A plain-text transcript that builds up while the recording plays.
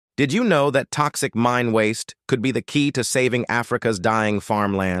Did you know that toxic mine waste could be the key to saving Africa's dying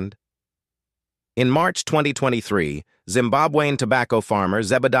farmland? In March 2023, Zimbabwean tobacco farmer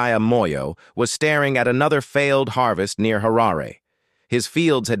Zebediah Moyo was staring at another failed harvest near Harare. His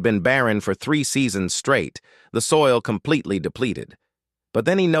fields had been barren for 3 seasons straight, the soil completely depleted. But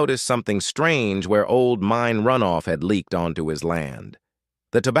then he noticed something strange where old mine runoff had leaked onto his land.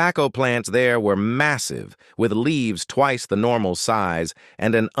 The tobacco plants there were massive, with leaves twice the normal size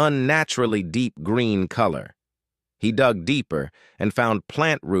and an unnaturally deep green color. He dug deeper and found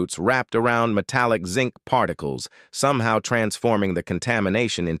plant roots wrapped around metallic zinc particles, somehow transforming the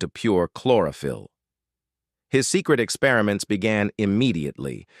contamination into pure chlorophyll. His secret experiments began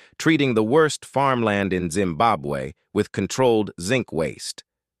immediately, treating the worst farmland in Zimbabwe with controlled zinc waste.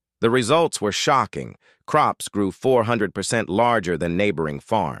 The results were shocking. Crops grew 400% larger than neighboring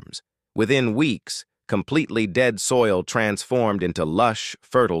farms. Within weeks, completely dead soil transformed into lush,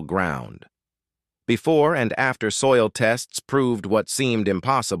 fertile ground. Before and after soil tests proved what seemed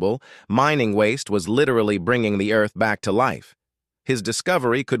impossible, mining waste was literally bringing the earth back to life. His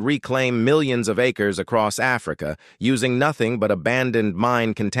discovery could reclaim millions of acres across Africa using nothing but abandoned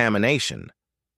mine contamination.